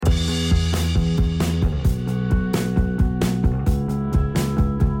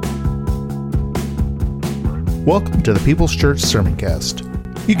Welcome to the People's Church Sermoncast.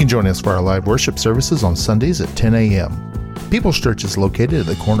 You can join us for our live worship services on Sundays at 10 a.m. People's Church is located at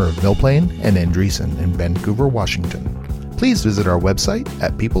the corner of Mill Plain and Andreessen in Vancouver, Washington. Please visit our website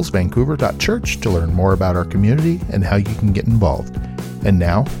at peoplesvancouver.church to learn more about our community and how you can get involved. And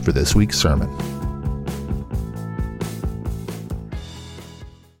now for this week's sermon.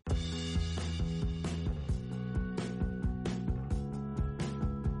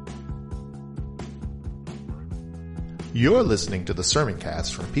 You're listening to the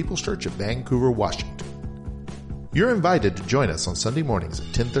Sermoncast from People's Church of Vancouver, Washington. You're invited to join us on Sunday mornings at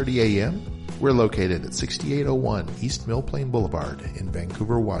 10:30 a.m. We're located at 6801 East Mill Plain Boulevard in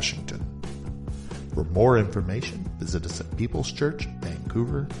Vancouver, Washington. For more information, visit us at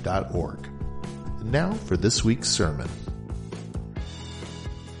peopleschurchvancouver.org. And now for this week's sermon.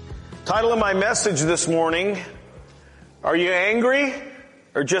 Title of my message this morning, Are you angry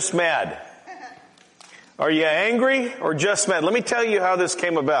or just mad? Are you angry or just mad? Let me tell you how this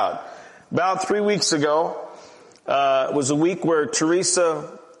came about. About 3 weeks ago, it was a week where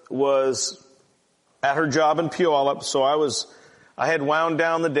Teresa was at her job in Puyallup, so I had wound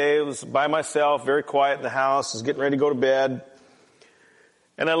down the day. I was by myself, very quiet in the house. I was getting ready to go to bed.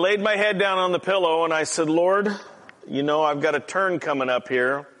 And I laid my head down on the pillow and I said, Lord, you know, I've got a turn coming up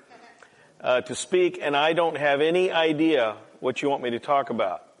here to speak, and I don't have any idea what you want me to talk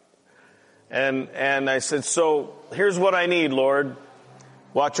about. And I said, so here's what I need, Lord.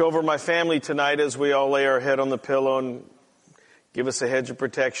 Watch over my family tonight as we all lay our head on the pillow, and give us a hedge of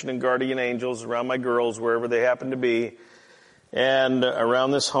protection and guardian angels around my girls, wherever they happen to be, and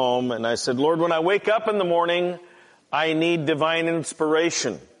around this home. And I said, Lord, when I wake up in the morning, I need divine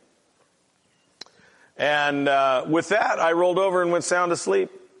inspiration. And with that, I rolled over and went sound asleep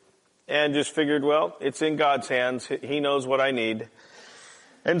and just figured, well, it's in God's hands. He knows what I need.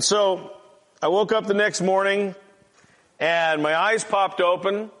 And so I woke up the next morning and my eyes popped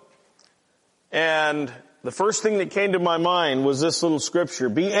open, and the first thing that came to my mind was this little scripture,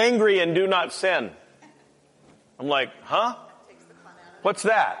 be angry and do not sin. I'm like, huh? What's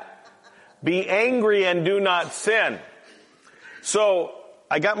that? Be angry and do not sin. So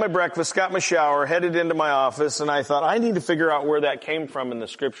I got my breakfast, got my shower, headed into my office, and I thought, I need to figure out where that came from in the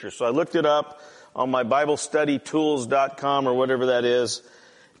scripture. So I looked it up on my BibleStudyTools.com or whatever that is.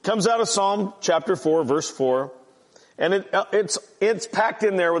 It comes out of Psalm chapter 4, verse 4. And it's packed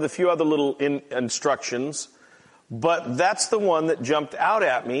in there with a few other little instructions. But that's the one that jumped out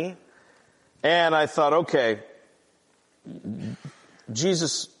at me. And I thought, okay,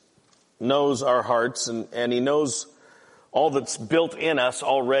 Jesus knows our hearts, and He knows all that's built in us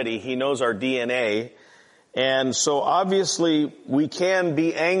already. He knows our DNA. And so obviously we can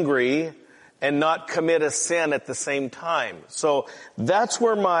be angry and not commit a sin at the same time. So that's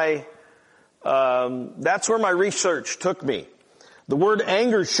where my research took me. The word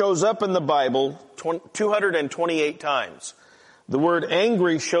anger shows up in the Bible 228 times. The word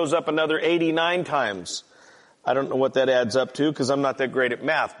angry shows up another 89 times. I don't know what that adds up to because I'm not that great at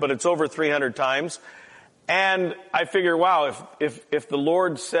math, but it's over 300 times. And I figure, wow, if the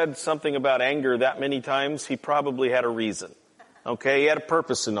Lord said something about anger that many times, He probably had a reason. Okay, He had a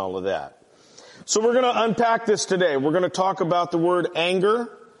purpose in all of that. So we're going to unpack this today. We're going to talk about the word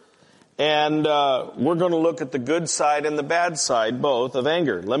anger, and we're going to look at the good side and the bad side, both, of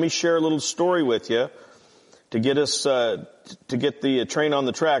anger. Let me share a little story with you to get us to get the train on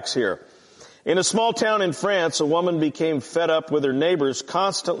the tracks here. In a small town in France, a woman became fed up with her neighbors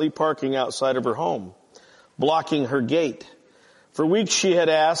constantly parking outside of her home, blocking her gate. For weeks she had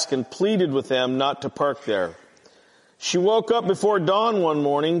asked and pleaded with them not to park there. She woke up before dawn one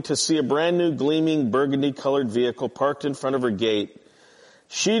morning to see a brand new gleaming burgundy-colored vehicle parked in front of her gate.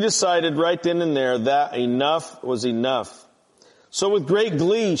 She decided right then and there that enough was enough. So with great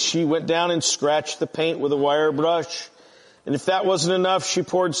glee, she went down and scratched the paint with a wire brush. And if that wasn't enough, she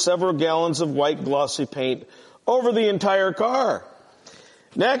poured several gallons of white glossy paint over the entire car.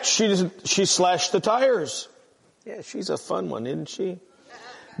 Next, she slashed the tires. Yeah, she's a fun one, isn't she?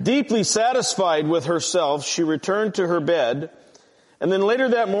 Deeply satisfied with herself, she returned to her bed, and then later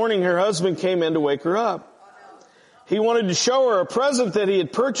that morning her husband came in to wake her up. He wanted to show her a present that he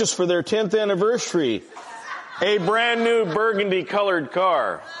had purchased for their 10th anniversary, a brand new burgundy-colored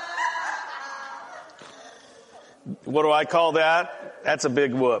car. What do I call that? That's a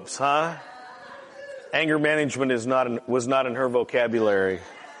big whoops, huh? Anger management was not in her vocabulary.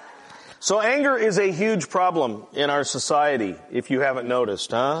 So anger is a huge problem in our society, if you haven't noticed,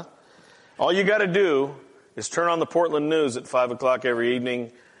 huh? All you got to do is turn on the Portland News at 5 o'clock every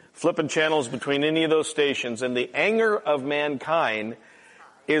evening, flipping channels between any of those stations, and the anger of mankind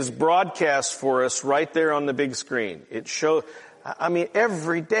is broadcast for us right there on the big screen. It shows,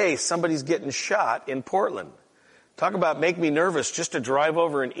 every day somebody's getting shot in Portland. Talk about make me nervous just to drive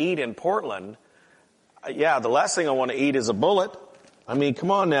over and eat in Portland. Yeah, the last thing I want to eat is a bullet.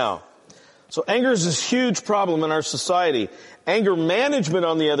 Come on now. So anger is this huge problem in our society. Anger management,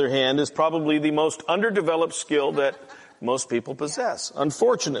 on the other hand, is probably the most underdeveloped skill that most people possess.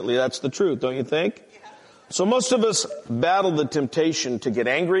 Unfortunately, that's the truth, don't you think? So most of us battle the temptation to get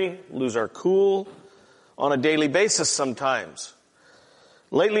angry, lose our cool on a daily basis sometimes.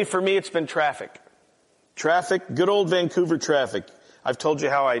 Lately for me, it's been traffic. Traffic, good old Vancouver traffic. I've told you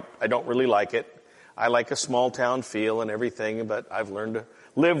how I don't really like it. I like a small town feel and everything, but I've learned to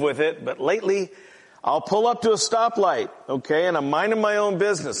live with it. But lately, I'll pull up to a stoplight, okay, and I'm minding my own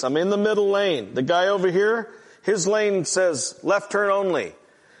business. I'm in the middle lane. The guy over here, his lane says left turn only.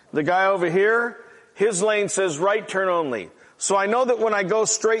 The guy over here, his lane says right turn only. So I know that when I go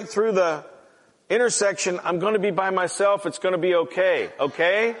straight through the intersection, I'm going to be by myself. It's going to be okay,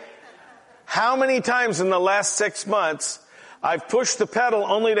 okay? How many times in the last 6 months I've pushed the pedal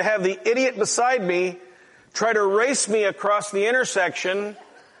only to have the idiot beside me try to race me across the intersection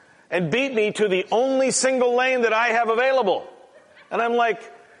and beat me to the only single lane that I have available. And I'm like,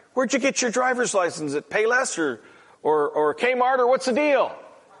 where'd you get your driver's license? At Payless or Kmart, or what's the deal?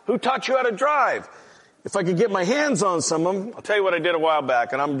 Who taught you how to drive? If I could get my hands on some of them, I'll tell you what I did a while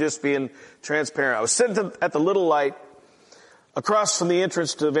back, and I'm just being transparent. I was sitting at the little light across from the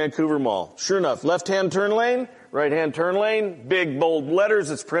entrance to the Vancouver Mall. Sure enough, left-hand turn lane, right-hand turn lane, big bold letters,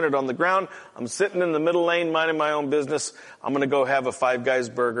 it's printed on the ground. I'm sitting in the middle lane, minding my own business. I'm going to go have a Five Guys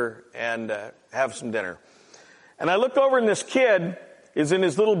burger and have some dinner. And I look over, and this kid is in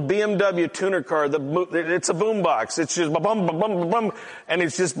his little BMW tuner car. It's a boombox. It's just bum, bum, bum, bum, and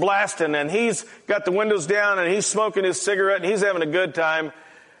it's just blasting. And he's got the windows down, and he's smoking his cigarette, and he's having a good time,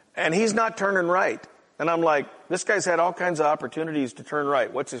 and he's not turning right. And I'm like, this guy's had all kinds of opportunities to turn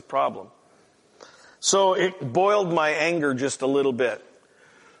right. What's his problem? So it boiled my anger just a little bit.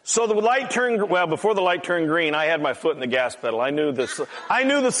 So the light turned, before the light turned green, I had my foot in the gas pedal. I knew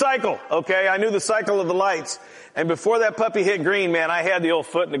the cycle, okay? I knew the cycle of the lights. And before that puppy hit green, man, I had the old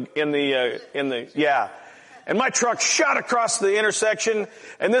foot in the. And my truck shot across the intersection,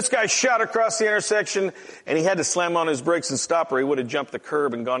 and this guy shot across the intersection, and he had to slam on his brakes and stop, or he would have jumped the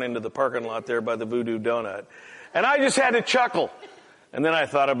curb and gone into the parking lot there by the Voodoo Donut. And I just had to chuckle. And then I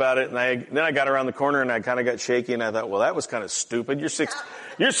thought about it, and then I got around the corner, and I kind of got shaky, and I thought, well, that was kind of stupid.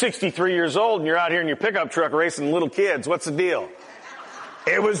 You're 63 years old, and you're out here in your pickup truck racing little kids. What's the deal?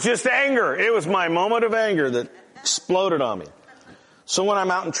 It was just anger. It was my moment of anger that exploded on me. So when I'm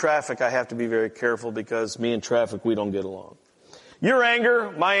out in traffic, I have to be very careful, because me and traffic, we don't get along. Your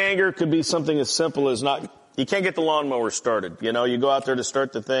anger, my anger, could be something as simple as you can't get the lawnmower started. You know, you go out there to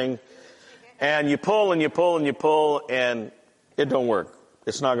start the thing, and you pull and you pull and you pull, and it don't work.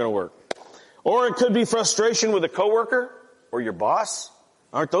 It's not going to work. Or it could be frustration with a coworker or your boss.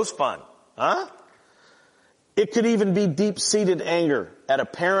 Aren't those fun? Huh? It could even be deep-seated anger at a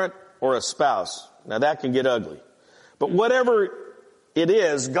parent or a spouse. Now that can get ugly. But whatever it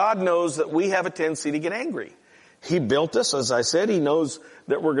is, God knows that we have a tendency to get angry. He built us, as I said. He knows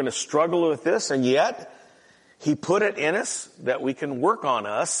that we're going to struggle with this, and yet He put it in us that we can work on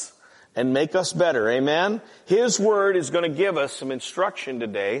us and make us better. Amen? His Word is going to give us some instruction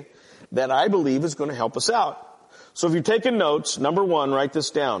today that I believe is going to help us out. So if you're taking notes, number one, write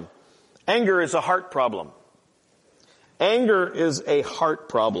this down. Anger is a heart problem. Anger is a heart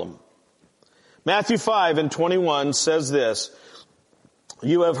problem. Matthew 5:21 says this,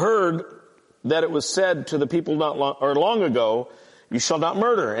 "You have heard that it was said to the people long ago, you shall not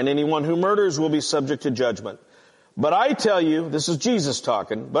murder, and anyone who murders will be subject to judgment. But I tell you," this is Jesus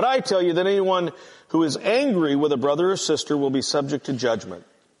talking, "but I tell you that anyone who is angry with a brother or sister will be subject to judgment.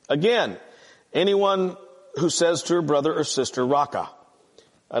 Again, anyone who says to a brother or sister, Raka,"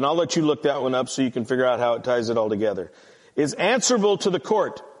 and I'll let you look that one up so you can figure out how it ties it all together, "is answerable to the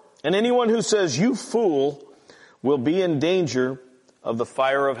court. And anyone who says, you fool, will be in danger of the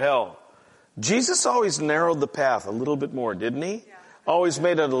fire of hell." Jesus always narrowed the path a little bit more, didn't He? Yeah. Always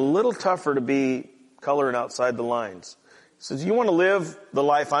made it a little tougher to be coloring outside the lines. He says, you want to live the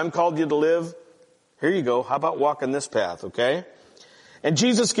life I'm called you to live? Here you go. How about walking this path, okay? And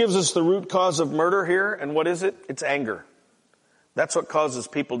Jesus gives us the root cause of murder here. And what is it? It's anger. That's what causes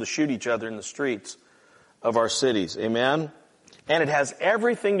people to shoot each other in the streets of our cities. Amen? And it has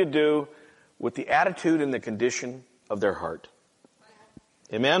everything to do with the attitude and the condition of their heart.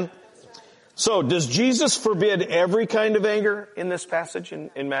 Amen? So, does Jesus forbid every kind of anger in this passage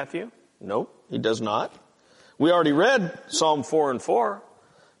in Matthew? No, He does not. We already read Psalm 4:4.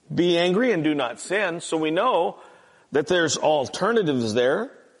 be angry and do not sin. So we know that there's alternatives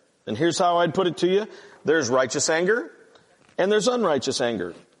there. And here's how I'd put it to you. There's righteous anger and there's unrighteous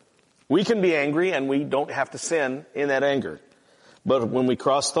anger. We can be angry and we don't have to sin in that anger. But when we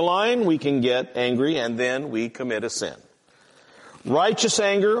cross the line, we can get angry and then we commit a sin. Righteous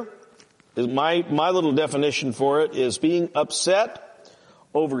anger, is my little definition for it, is being upset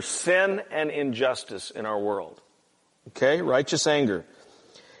over sin and injustice in our world. Okay? Righteous anger.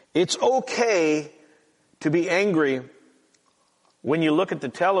 It's okay to be angry when you look at the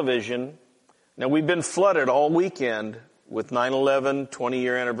television. Now, we've been flooded all weekend with 9/11,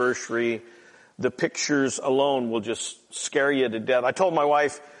 20-year anniversary. The pictures alone will just scare you to death. I told my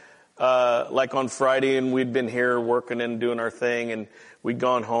wife, like on Friday, and we'd been here working and doing our thing, and we'd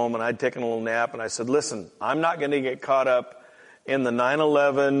gone home, and I'd taken a little nap, and I said, listen, I'm not going to get caught up in the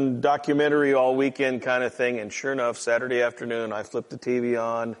 9/11 documentary all weekend kind of thing. And sure enough, Saturday afternoon, I flipped the TV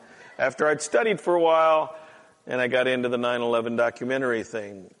on after I'd studied for a while, and I got into the 9/11 documentary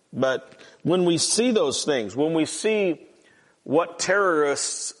thing. But when we see those things, when we see what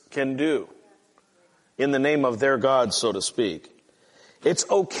terrorists can do in the name of their God, so to speak, it's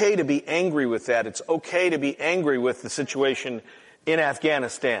okay to be angry with that. It's okay to be angry with the situation in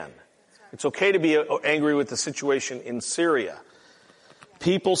Afghanistan. It's okay to be angry with the situation in Syria.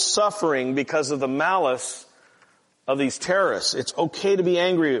 People suffering because of the malice of these terrorists. It's okay to be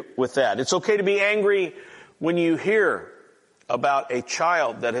angry with that. It's okay to be angry when you hear about a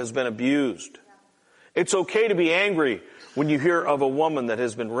child that has been abused. It's okay to be angry when you hear of a woman that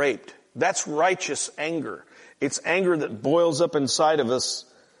has been raped. That's righteous anger. It's anger that boils up inside of us.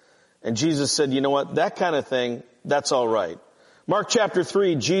 And Jesus said, you know what? That kind of thing, that's all right. Mark chapter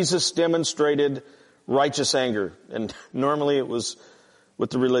 3, Jesus demonstrated righteous anger. And normally it was with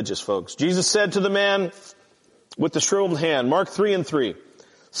the religious folks. Jesus said to the man with the shriveled hand, Mark 3:3,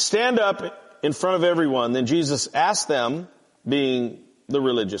 stand up in front of everyone. Then Jesus asked them, being the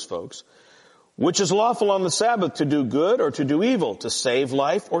religious folks, which is lawful on the Sabbath, to do good or to do evil, to save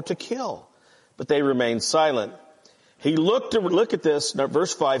life or to kill? But they remained silent. He look at this,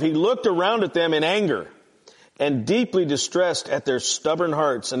 verse 5, he looked around at them in anger and deeply distressed at their stubborn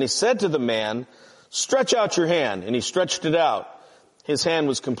hearts. And he said to the man, stretch out your hand. And he stretched it out. His hand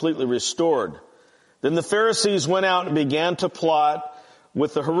was completely restored. Then the Pharisees went out and began to plot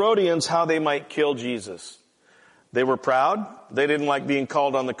with the Herodians how they might kill Jesus. They were proud. They didn't like being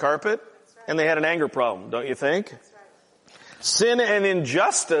called on the carpet. And they had an anger problem, don't you think? Sin and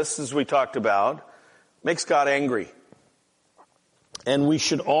injustice, as we talked about, makes God angry. And we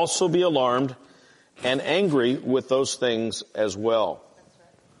should also be alarmed and angry with those things as well.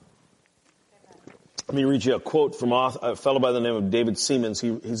 Let me read you a quote from a fellow by the name of David Seamands.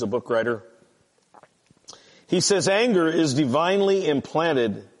 He's a book writer. He says, anger is divinely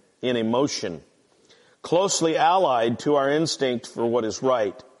implanted in emotion, closely allied to our instinct for what is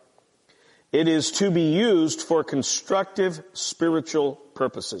right. It is to be used for constructive spiritual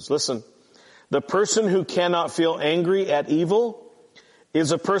purposes. Listen, the person who cannot feel angry at evil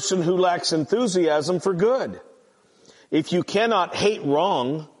is a person who lacks enthusiasm for good. If you cannot hate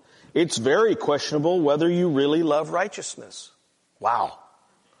wrong, it's very questionable whether you really love righteousness. Wow.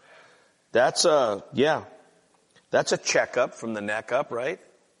 That's a checkup from the neck up, right?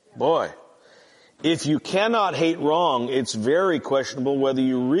 Boy. If you cannot hate wrong, it's very questionable whether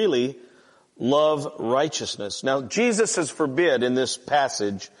you really love righteousness. Now, Jesus has forbid in this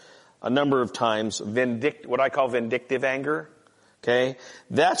passage a number of times what I call vindictive anger. Okay?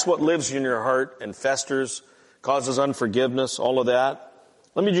 That's what lives in your heart and festers, causes unforgiveness, all of that.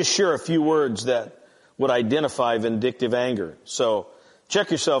 Let me just share a few words that would identify vindictive anger. So,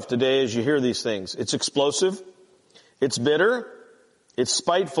 check yourself today as you hear these things. It's explosive. It's bitter. It's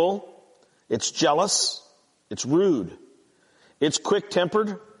spiteful. It's jealous. It's rude. It's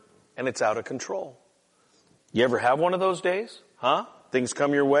quick-tempered. And it's out of control. You ever have one of those days? Huh? Things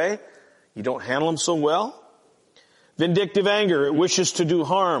come your way. You don't handle them so well. Vindictive anger, it wishes to do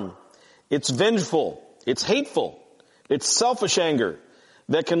harm. It's vengeful. It's hateful. It's selfish anger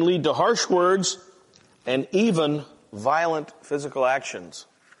that can lead to harsh words and even violent physical actions.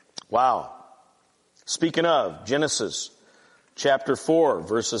 Wow. Speaking of, Genesis chapter 4,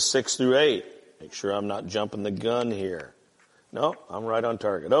 verses 6 through 8. Make sure I'm not jumping the gun here. No, I'm right on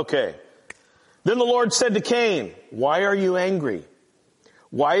target. Okay. Then the Lord said to Cain, why are you angry?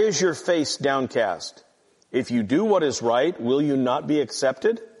 Why is your face downcast? If you do what is right, will you not be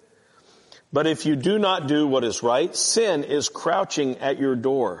accepted? But if you do not do what is right, sin is crouching at your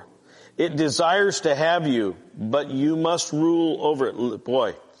door. It desires to have you, but you must rule over it.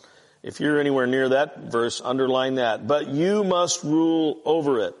 Boy, If you're anywhere near that verse, underline that. But you must rule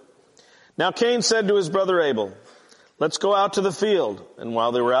over it. Now Cain said to his brother Abel, let's go out to the field. And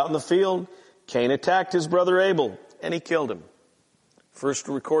while they were out in the field, Cain attacked his brother Abel, and he killed him. First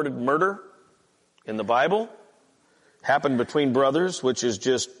recorded murder in the Bible. Happened between brothers, which is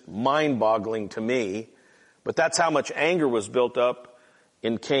just mind-boggling to me. But that's how much anger was built up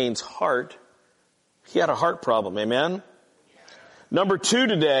in Cain's heart. He had a heart problem, amen? Number 2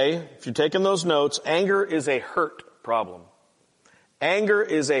 today, if you're taking those notes, anger is a hurt problem. Anger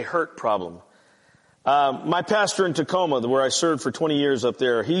is a hurt problem. My pastor in Tacoma, where I served for 20 years up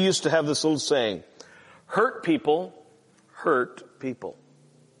there, he used to have this little saying, hurt people hurt people.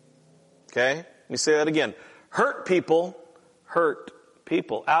 Okay? Let me say that again. Hurt people hurt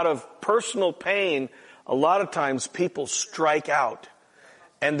people. Out of personal pain, a lot of times people strike out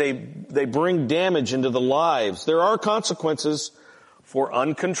and they bring damage into the lives. There are consequences for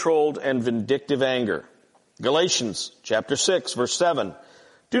uncontrolled and vindictive anger. Galatians chapter 6 verse 7.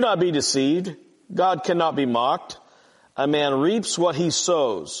 Do not be deceived. God cannot be mocked. A man reaps what he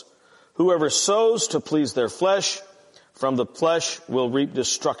sows. Whoever sows to please their flesh, from the flesh will reap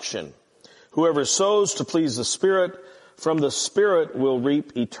destruction. Whoever sows to please the Spirit, from the Spirit will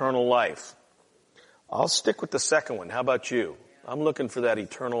reap eternal life. I'll stick with the second one. How about you? I'm looking for that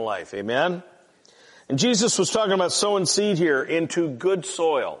eternal life. Amen? And Jesus was talking about sowing seed here into good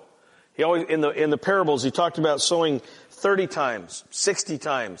soil. He always, in the parables, he talked about sowing 30 times, 60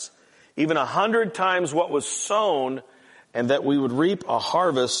 times, even 100 times what was sown, and that we would reap a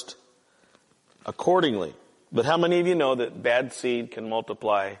harvest accordingly. But how many of you know that bad seed can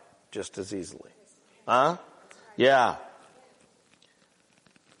multiply just as easily? Huh? Yeah.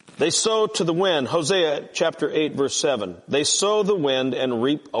 They sow to the wind. Hosea chapter 8 verse 7. They sow the wind and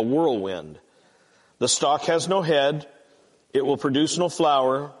reap a whirlwind. The stalk has no head. It will produce no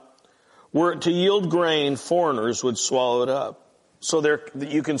flower. Were it to yield grain, foreigners would swallow it up. So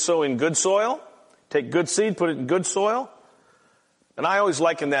you can sow in good soil, take good seed, put it in good soil. And I always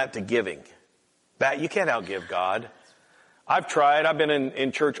liken that to giving. That you can't outgive God. I've tried. I've been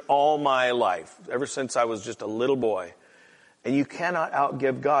in church all my life, ever since I was just a little boy. And you cannot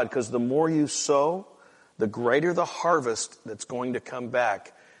outgive God, because the more you sow, the greater the harvest that's going to come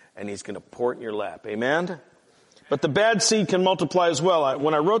back, and He's going to pour it in your lap. Amen? But the bad seed can multiply as well.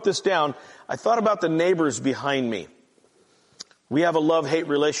 When I wrote this down, I thought about the neighbors behind me. We have a love-hate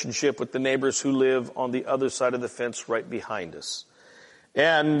relationship with the neighbors who live on the other side of the fence right behind us.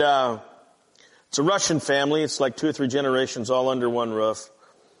 And it's a Russian family. It's like 2 or 3 generations all under one roof.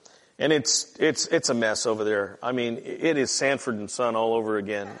 And it's a mess over there. I mean, it is Sanford and Son all over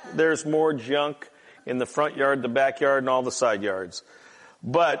again. There's more junk in the front yard, the backyard, and all the side yards.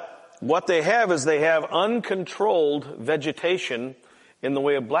 But what they have is they have uncontrolled vegetation in the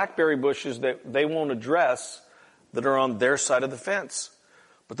way of blackberry bushes that they won't address that are on their side of the fence.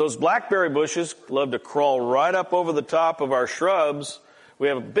 But those blackberry bushes love to crawl right up over the top of our shrubs. We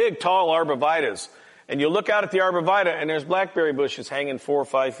have big, tall arborvitaes. And you look out at the arborvitae and there's blackberry bushes hanging 4 or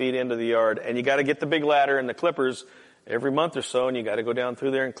 5 feet into the yard. And you got to get the big ladder and the clippers every month or so, and you got to go down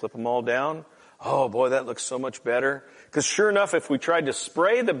through there and clip them all down. Oh boy, that looks so much better. Because sure enough, if we tried to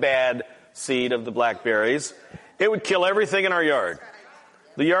spray the bad seed of the blackberries, it would kill everything in our yard.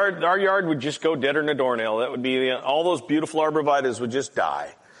 Our yard would just go deader than a doornail. That would be, all those beautiful arborvitaes would just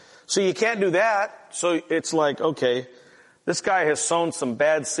die. So you can't do that. So it's like, okay, this guy has sown some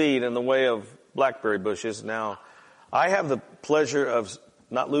bad seed in the way of blackberry bushes. Now, I have the pleasure of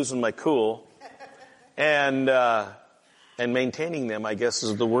not losing my cool and maintaining them, I guess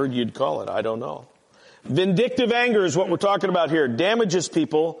is the word you'd call it. I don't know. Vindictive anger is what we're talking about here. Damages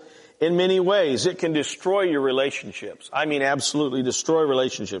people in many ways. It can destroy your relationships. I mean, absolutely destroy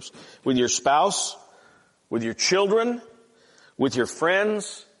relationships with your spouse, with your children, with your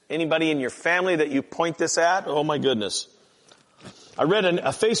friends, anybody in your family that you point this at. Oh my goodness. I read a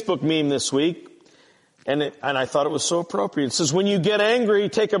Facebook meme this week, and I thought it was so appropriate. It says, when you get angry,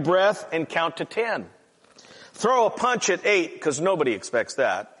 take a breath and count to 10. Throw a punch at 8, because nobody expects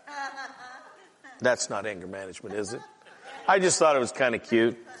that. That's not anger management, is it? I just thought it was kind of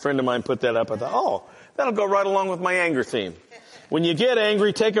cute. A friend of mine put that up. I thought, oh, that'll go right along with my anger theme. When you get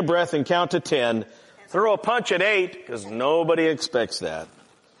angry, take a breath and count to 10. Throw a punch at 8, because nobody expects that.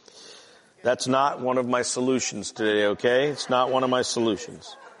 That's not one of my solutions today, okay? It's not one of my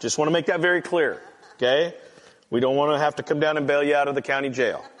solutions. Just want to make that very clear, okay? We don't want to have to come down and bail you out of the county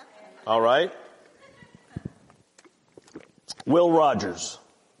jail. All right? Will Rogers,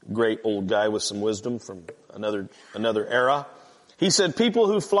 great old guy with some wisdom from another era. He said, people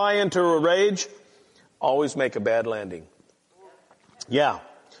who fly into a rage always make a bad landing. Yeah.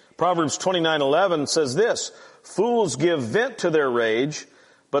 Proverbs 29:11 says this, fools give vent to their rage,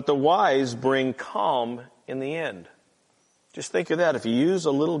 but the wise bring calm in the end. Just think of that. If you use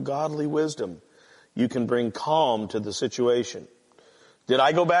a little godly wisdom, you can bring calm to the situation. Did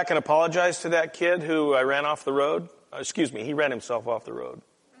I go back and apologize to that kid who I ran off the road? He ran himself off the road.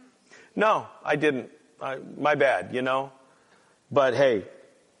 No, I didn't. My bad, But hey,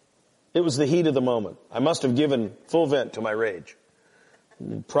 it was the heat of the moment. I must have given full vent to my rage.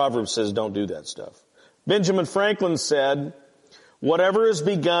 Proverbs says don't do that stuff. Benjamin Franklin said, whatever is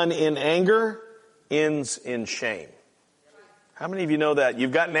begun in anger ends in shame. How many of you know that?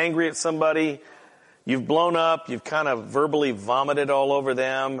 You've gotten angry at somebody, you've blown up, you've kind of verbally vomited all over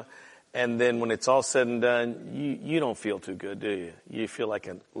them, and then when it's all said and done, you don't feel too good, do you? You feel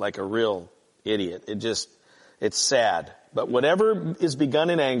like a real idiot. It's sad. But whatever is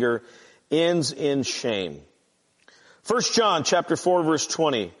begun in anger ends in shame. 1 John chapter 4 verse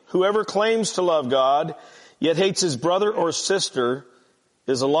 20. Whoever claims to love God, yet hates his brother or sister,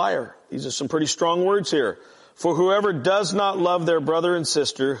 is a liar. These are some pretty strong words here. For whoever does not love their brother and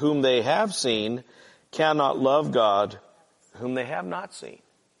sister whom they have seen cannot love God whom they have not seen.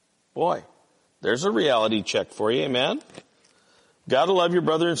 Boy, there's a reality check for you, amen? Got to love your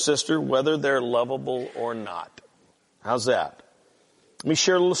brother and sister whether they're lovable or not. How's that? Let me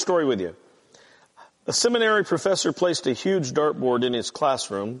share a little story with you. A seminary professor placed a huge dartboard in his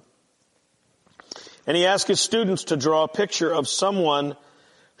classroom, and he asked his students to draw a picture of someone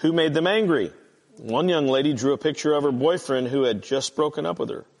who made them angry. One young lady drew a picture of her boyfriend who had just broken up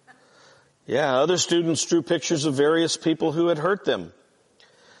with her. Yeah, other students drew pictures of various people who had hurt them.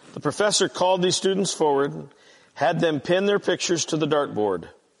 The professor called these students forward, had them pin their pictures to the dartboard.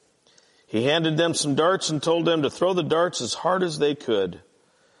 He handed them some darts and told them to throw the darts as hard as they could.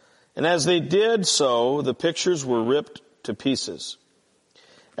 And as they did so, the pictures were ripped to pieces.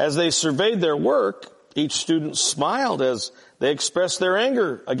 As they surveyed their work, each student smiled as they expressed their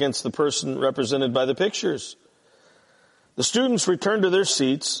anger against the person represented by the pictures. The students returned to their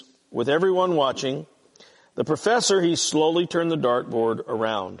seats with everyone watching. The professor, he slowly turned the dartboard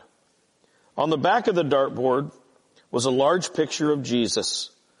around. On the back of the dartboard was a large picture of Jesus.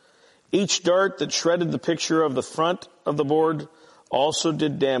 Each dart that shredded the picture of the front of the board also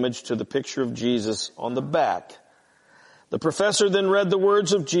did damage to the picture of Jesus on the back. The professor then read the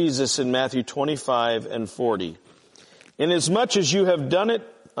words of Jesus in Matthew 25 and 40. Inasmuch as you have done it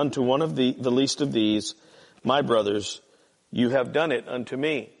unto one of the least of these, my brothers, you have done it unto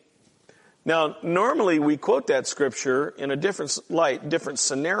me. Now, normally we quote that scripture in a different light, different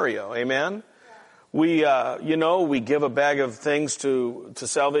scenario. Amen? We give a bag of things to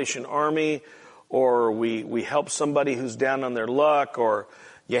Salvation Army, or we help somebody who's down on their luck, or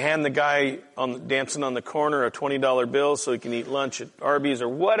you hand the guy dancing on the corner a $20 bill so he can eat lunch at Arby's, or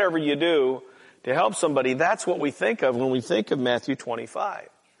whatever you do to help somebody. That's what we think of when we think of Matthew 25.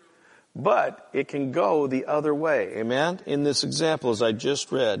 But it can go the other way. Amen? In this example, as I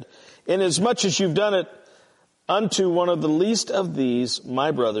just read, inasmuch as you've done it unto one of the least of these,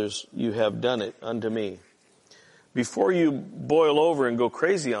 my brothers, you have done it unto me. Before you boil over and go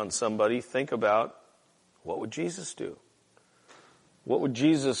crazy on somebody, think about, what would Jesus do? What would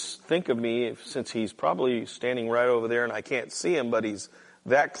Jesus think of me since he's probably standing right over there and I can't see him, but he's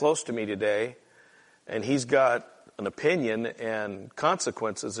that close to me today, and he's got an opinion and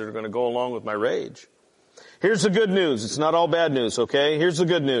consequences that are going to go along with my rage. Here's the good news. It's not all bad news, okay? Here's the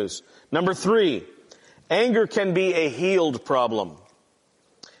good news. Number 3, anger can be a healed problem.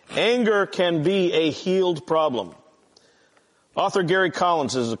 Anger can be a healed problem. Author Gary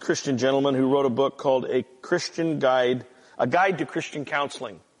Collins is a Christian gentleman who wrote a book called A Guide to Christian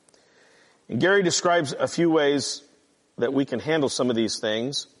Counseling. And Gary describes a few ways that we can handle some of these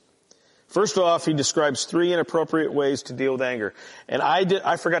things. First off, he describes 3 inappropriate ways to deal with anger. And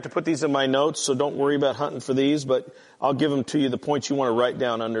I forgot to put these in my notes, so don't worry about hunting for these, but I'll give them to you, the points you want to write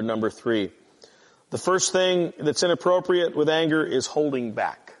down under number 3. The first thing that's inappropriate with anger is holding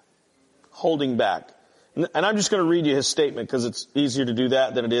back. Holding back. And I'm just going to read you his statement because it's easier to do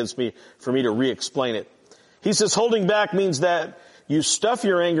that than it is for me to re-explain it. He says holding back means that you stuff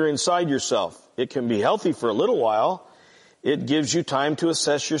your anger inside yourself. It can be healthy for a little while. It gives you time to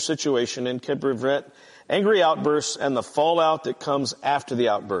assess your situation and can prevent angry outbursts and the fallout that comes after the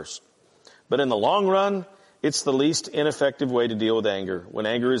outburst. But in the long run, it's the least ineffective way to deal with anger. When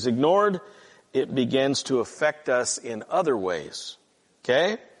anger is ignored, it begins to affect us in other ways.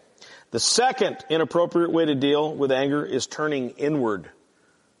 Okay? The second inappropriate way to deal with anger is turning inward.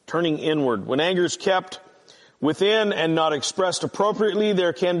 Turning inward. When anger is kept within and not expressed appropriately,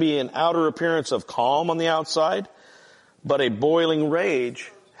 there can be an outer appearance of calm on the outside, but a boiling rage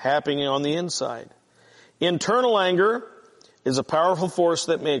happening on the inside. Internal anger is a powerful force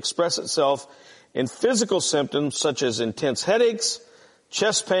that may express itself in physical symptoms such as intense headaches,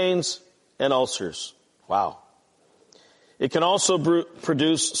 chest pains, and ulcers. Wow. It can also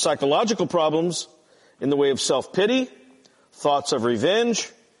produce psychological problems in the way of self-pity, thoughts of revenge,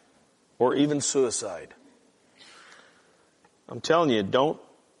 or even suicide. I'm telling you, don't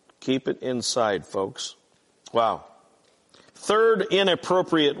keep it inside, folks. Wow. Third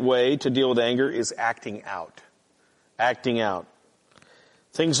inappropriate way to deal with anger is acting out. Acting out.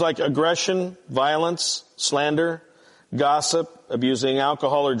 Things like aggression, violence, slander, gossip, abusing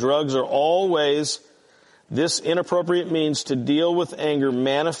alcohol or drugs are all ways this inappropriate means to deal with anger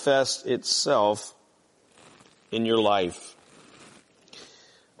manifests itself in your life.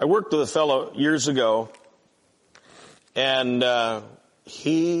 I worked with a fellow years ago, and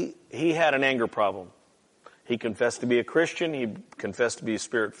he had an anger problem. He confessed to be a Christian. He confessed to be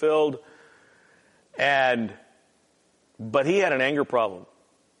Spirit-filled. But he had an anger problem.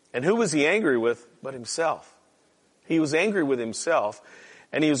 And who was he angry with but himself? He was angry with himself,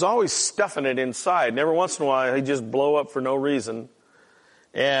 and he was always stuffing it inside. And every once in a while, he'd just blow up for no reason.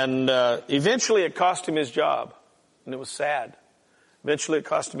 And eventually it cost him his job. And it was sad. Eventually it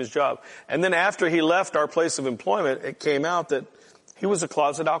cost him his job. And then after he left our place of employment, it came out that he was a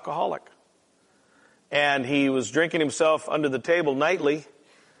closet alcoholic. And he was drinking himself under the table nightly.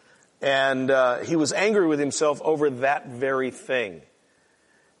 And he was angry with himself over that very thing.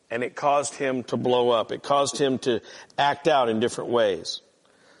 And it caused him to blow up. It caused him to act out in different ways.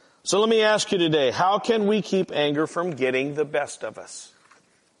 So let me ask you today, how can we keep anger from getting the best of us?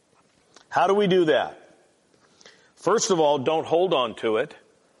 How do we do that? First of all, don't hold on to it.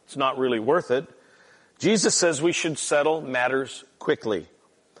 It's not really worth it. Jesus says we should settle matters quickly.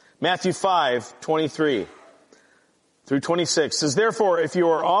 Matthew 5:23 through 26 says, "Therefore, if you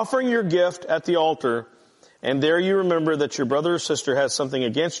are offering your gift at the altar, and there you remember that your brother or sister has something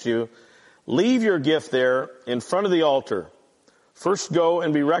against you, leave your gift there in front of the altar. First go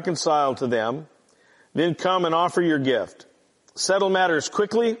and be reconciled to them, then come and offer your gift. Settle matters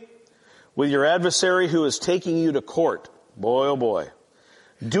quickly with your adversary who is taking you to court." Boy, oh boy.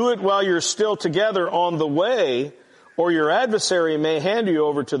 "Do it while you're still together on the way, or your adversary may hand you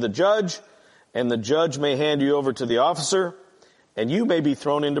over to the judge, and the judge may hand you over to the officer, and you may be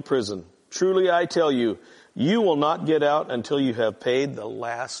thrown into prison. Truly I tell you, you will not get out until you have paid the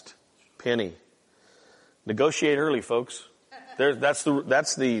last penny." Negotiate early, folks. That's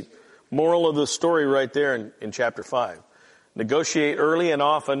the moral of the story right there in chapter 5. Negotiate early and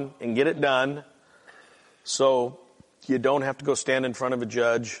often and get it done so you don't have to go stand in front of a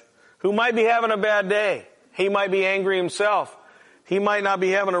judge who might be having a bad day. He might be angry himself. He might not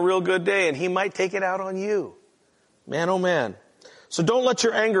be having a real good day, and he might take it out on you. Man, oh man. So don't let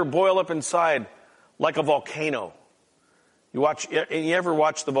your anger boil up inside like a volcano. You ever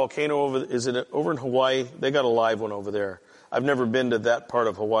watch the volcano is it over in Hawaii? They got a live one over there. I've never been to that part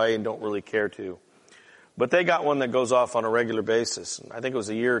of Hawaii and don't really care to. But they got one that goes off on a regular basis. I think it was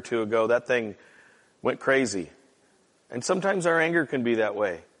a year or two ago. That thing went crazy. And sometimes our anger can be that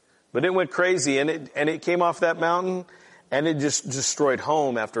way. But it went crazy, and it came off that mountain, and it just destroyed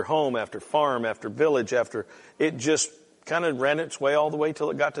home after farm, after village, it just kind of ran its way all the way till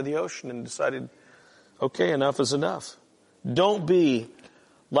it got to the ocean and decided, okay, enough is enough. Don't be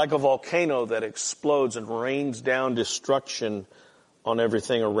like a volcano that explodes and rains down destruction on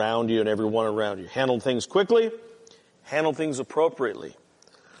everything around you and everyone around you. Handle things quickly. Handle things appropriately.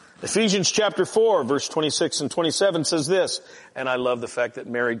 Ephesians chapter 4, verse 26 and 27 says this, and I love the fact that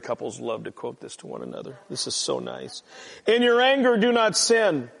married couples love to quote this to one another. This is so nice. "In your anger, do not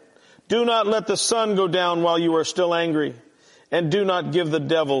sin. Do not let the sun go down while you are still angry, and do not give the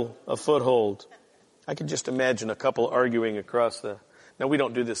devil a foothold." I can just imagine a couple arguing across now we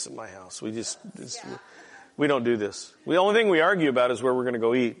don't do this at my house. We don't do this. The only thing we argue about is where we're going to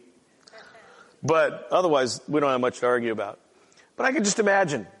go eat. But otherwise, we don't have much to argue about. But I can just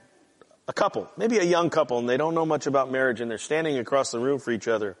imagine a couple, maybe a young couple, and they don't know much about marriage, and they're standing across the room for each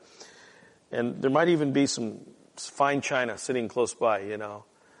other. And there might even be some fine china sitting close by,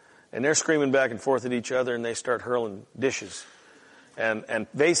 And they're screaming back and forth at each other, and they start hurling dishes and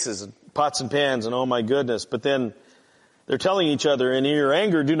vases and pots and pans, and oh my goodness. But then they're telling each other, "In your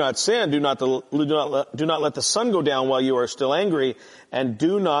anger, do not sin. Do not let the sun go down while you are still angry, and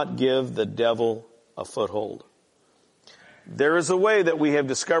do not give the devil a foothold." There is a way that we have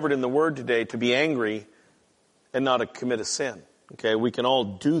discovered in the Word today to be angry and not to commit a sin. Okay, we can all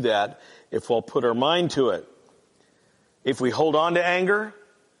do that if we'll put our mind to it. If we hold on to anger,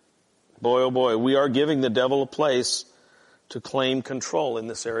 boy, oh boy, we are giving the devil a place to claim control in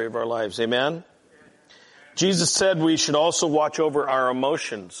this area of our lives. Amen? Jesus said we should also watch over our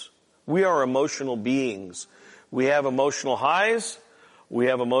emotions. We are emotional beings. We have emotional highs. We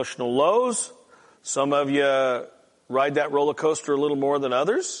have emotional lows. Some of you ride that roller coaster a little more than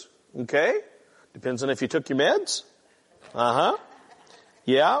others. Okay? Depends on if you took your meds.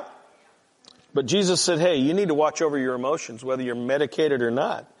 Yeah. But Jesus said, hey, you need to watch over your emotions, whether you're medicated or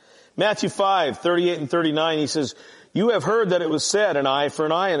not. Matthew 5:38 and 39, he says, you have heard that it was said, an eye for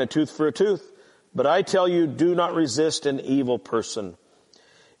an eye and a tooth for a tooth. But I tell you, do not resist an evil person.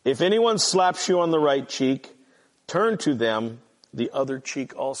 If anyone slaps you on the right cheek, turn to them the other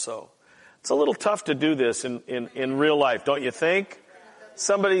cheek also. It's a little tough to do this in real life, don't you think?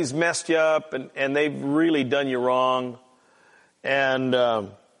 Somebody's messed you up and they've really done you wrong. And I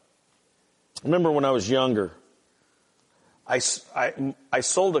remember when I was younger, I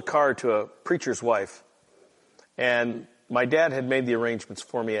sold a car to a preacher's wife. And my dad had made the arrangements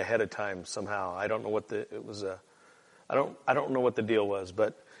for me ahead of time somehow. I don't know what I don't know what the deal was,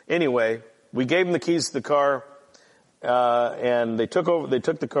 but anyway, we gave him the keys to the car, and they took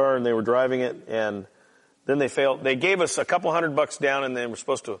the car and they were driving it, and then they failed. They gave us a couple $100 down, and they were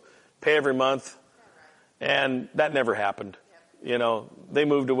supposed to pay every month, and that never happened. You know, they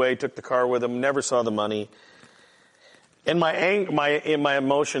moved away, took the car with them, never saw the money. And my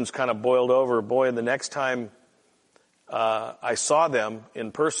emotions kind of boiled over. Boy, and the next time I saw them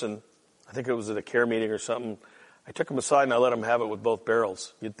in person, I think it was at a care meeting or something, I took them aside and I let them have it with both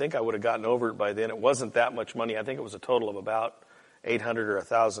barrels. You'd think I would have gotten over it by then. It wasn't that much money. I think it was a total of about $800 or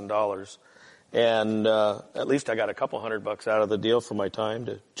 $1,000. And at least I got a couple $100 out of the deal for my time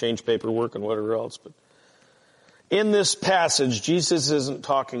to change paperwork and whatever else. But in this passage, Jesus isn't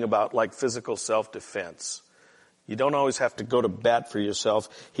talking about like physical self-defense. You don't always have to go to bat for yourself.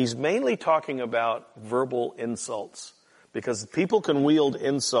 He's mainly talking about verbal insults, because people can wield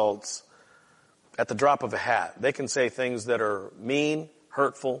insults at the drop of a hat. They can say things that are mean,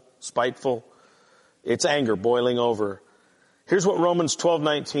 hurtful, spiteful. It's anger boiling over. Here's what Romans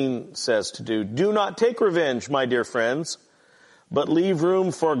 12:19 says to do. Do not take revenge, my dear friends, but leave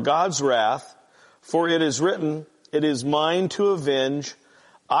room for God's wrath, for it is written, it is mine to avenge.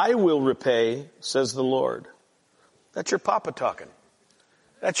 I will repay, says the Lord. That's your Papa talking.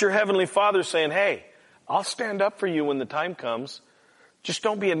 That's your Heavenly Father saying, hey, I'll stand up for you when the time comes. Just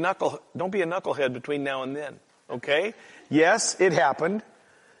don't be a knucklehead between now and then. Okay? Yes, it happened.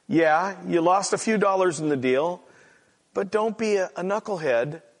 Yeah, you lost a few dollars in the deal, but don't be a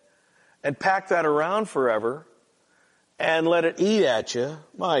knucklehead and pack that around forever and let it eat at you.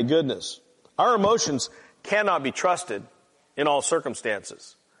 My goodness. Our emotions cannot be trusted in all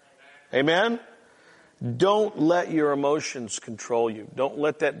circumstances. Amen? Don't let your emotions control you. Don't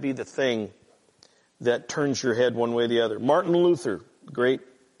let that be the thing that turns your head one way or the other. Martin Luther, great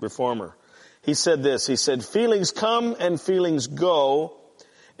reformer, he said this. He said, feelings come and feelings go,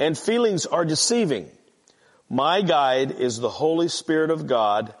 and feelings are deceiving. My guide is the Holy Spirit of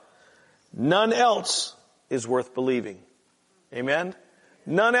God. None else is worth believing. Amen?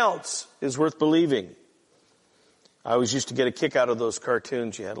 None else is worth believing. I always used to get a kick out of those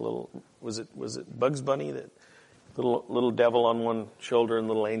cartoons. You had a little, was it Bugs Bunny? That little devil on one shoulder and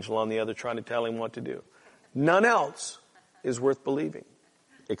little angel on the other trying to tell him what to do. None else is worth believing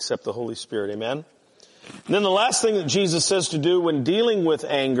except the Holy Spirit. Amen? And then the last thing that Jesus says to do when dealing with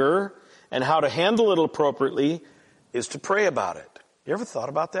anger and how to handle it appropriately is to pray about it. You ever thought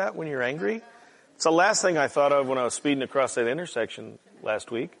about that when you're angry? It's the last thing I thought of when I was speeding across that intersection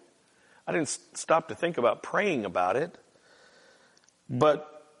last week. I didn't stop to think about praying about it. But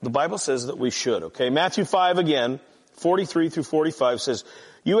the Bible says that we should, okay? Matthew 5 again, 43 through 45 says,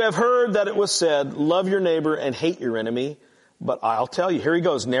 you have heard that it was said, love your neighbor and hate your enemy. But I'll tell you, here he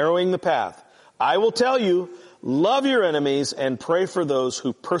goes, narrowing the path. I will tell you, love your enemies and pray for those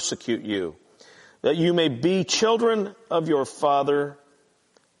who persecute you, that you may be children of your Father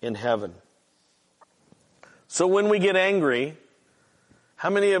in heaven. So when we get angry, how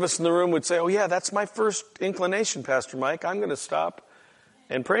many of us in the room would say, oh yeah, that's my first inclination, Pastor Mike. I'm going to stop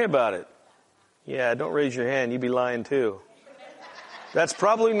and pray about it. Yeah, don't raise your hand. You'd be lying too. That's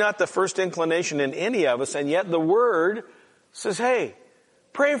probably not the first inclination in any of us, and yet the Word says, hey,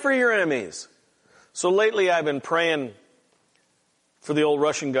 pray for your enemies. So lately I've been praying for the old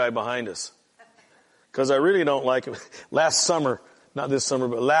Russian guy behind us, because I really don't like him. Last summer, not this summer,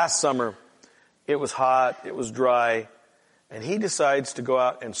 but last summer, it was hot, it was dry, and he decides to go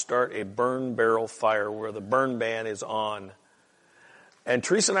out and start a burn barrel fire where the burn ban is on. And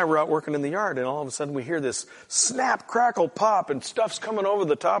Teresa and I were out working in the yard, and all of a sudden we hear this snap, crackle, pop, and stuff's coming over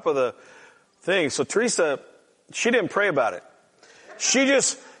the top of the thing. So Teresa she didn't pray about it. She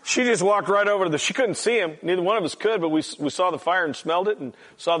just walked right over to she couldn't see him. Neither one of us could, but we saw the fire and smelled it and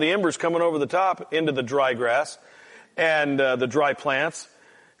saw the embers coming over the top into the dry grass and the dry plants.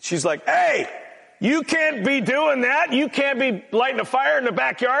 She's like, hey, you can't be doing that. You can't be lighting a fire in the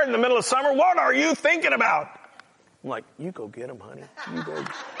backyard in the middle of summer. What are you thinking about? I'm like, you go get him, honey.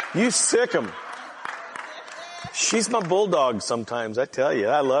 You sick him. She's my bulldog sometimes, I tell you.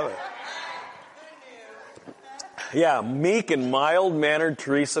 I love it. Yeah, meek and mild-mannered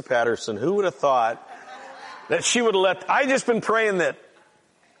Teresa Patterson. Who would have thought that she would have let... I just been praying that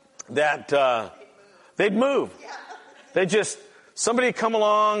they'd move. They just... Somebody would come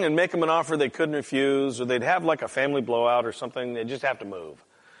along and make them an offer they couldn't refuse, or they'd have like a family blowout or something. They'd just have to move.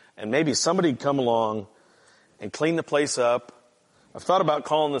 And maybe somebody'd come along and clean the place up. I've thought about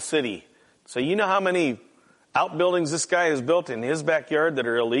calling the city. So you know how many outbuildings this guy has built in his backyard that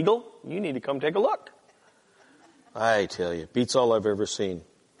are illegal? You need to come take a look. I tell you, beats all I've ever seen.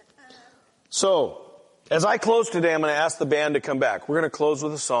 So, as I close today, I'm going to ask the band to come back. We're going to close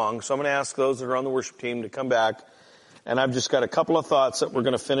with a song. So I'm going to ask those that are on the worship team to come back. And I've just got a couple of thoughts that we're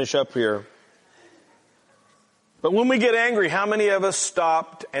going to finish up here. But when we get angry, how many of us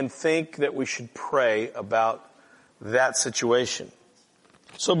stopped and think that we should pray about that situation?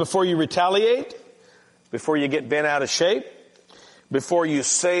 So before you retaliate, before you get bent out of shape, before you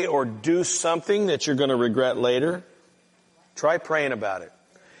say or do something that you're going to regret later, try praying about it.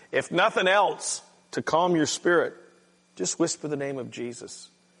 If nothing else, to calm your spirit, just whisper the name of Jesus.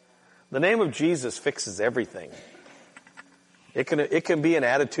 The name of Jesus fixes everything. It can be an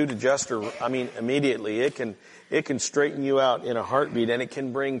attitude adjuster. I mean, immediately. It can straighten you out in a heartbeat, and it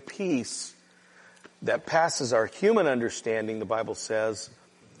can bring peace that passes our human understanding, the Bible says,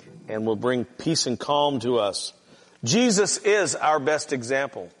 and will bring peace and calm to us. Jesus is our best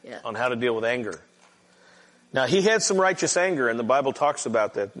example on how to deal with anger. Now, he had some righteous anger, and the Bible talks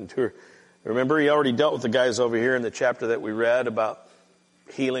about that. And remember, he already dealt with the guys over here in the chapter that we read about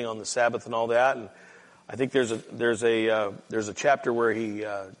healing on the Sabbath and all that. And I think there's a chapter where he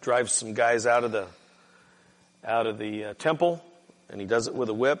drives some guys out of the temple, and he does it with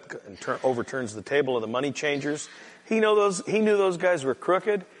a whip and overturns the table of the money changers. He knew those guys were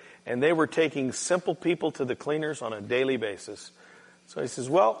crooked, and they were taking simple people to the cleaners on a daily basis. So he says,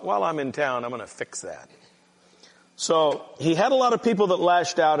 well, while I'm in town, I'm going to fix that. So he had a lot of people that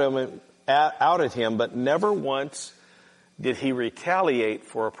lashed out at him, but never once did he retaliate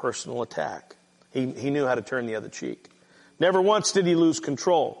for a personal attack. He knew how to turn the other cheek. Never once did he lose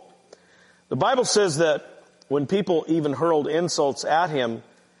control. The Bible says that when people even hurled insults at him,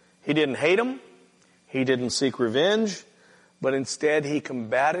 he didn't hate them, he didn't seek revenge, but instead he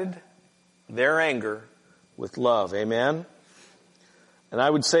combated their anger with love. Amen? And I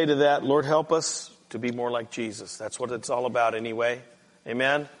would say to that, Lord, help us to be more like Jesus. That's what it's all about anyway.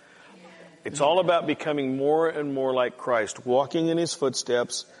 Amen? It's all about becoming more and more like Christ, walking in his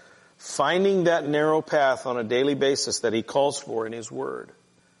footsteps, finding that narrow path on a daily basis that he calls for in his word,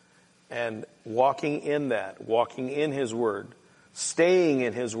 and walking in that, walking in his word, staying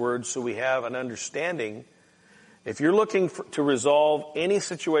in his word so we have an understanding. If you're looking to resolve any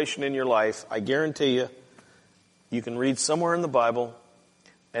situation in your life, I guarantee you can read somewhere in the Bible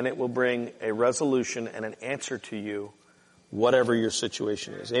and it will bring a resolution and an answer to you, whatever your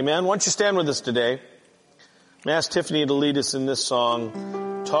situation is. Amen? Why don't you stand with us today? I'm going to ask Tiffany to lead us in this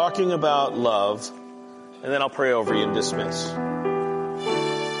song, talking about love, and then I'll pray over you and dismiss.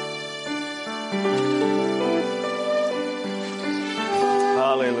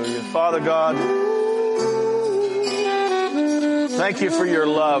 Hallelujah. Father God, thank you for your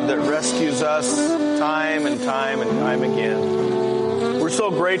love that rescues us time and time and time again. We're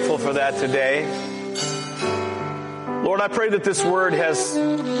so grateful for that today. Lord, I pray that this word has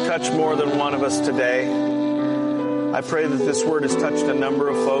touched more than one of us today. I pray that this word has touched a number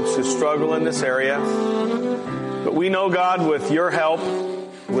of folks who struggle in this area. But we know, God, with your help,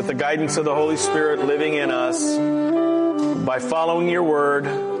 with the guidance of the Holy Spirit living in us, by following your word,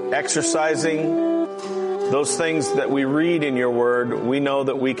 exercising those things that we read in your word, we know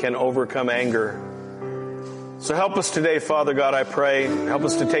that we can overcome anger. So help us today, Father God, I pray. Help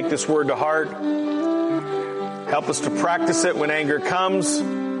us to take this word to heart. Help us to practice it when anger comes.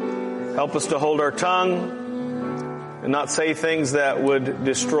 Help us to hold our tongue and not say things that would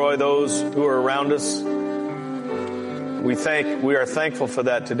destroy those who are around us. We are thankful for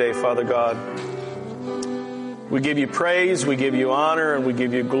that today, Father God. We give you praise, we give you honor, and we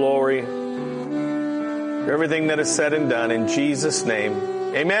give you glory for everything that is said and done in Jesus' name.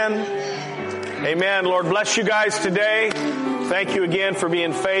 Amen. Amen. Lord bless you guys today. Thank you again for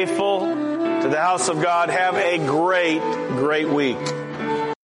being faithful. to the house of God. Have a great, great week.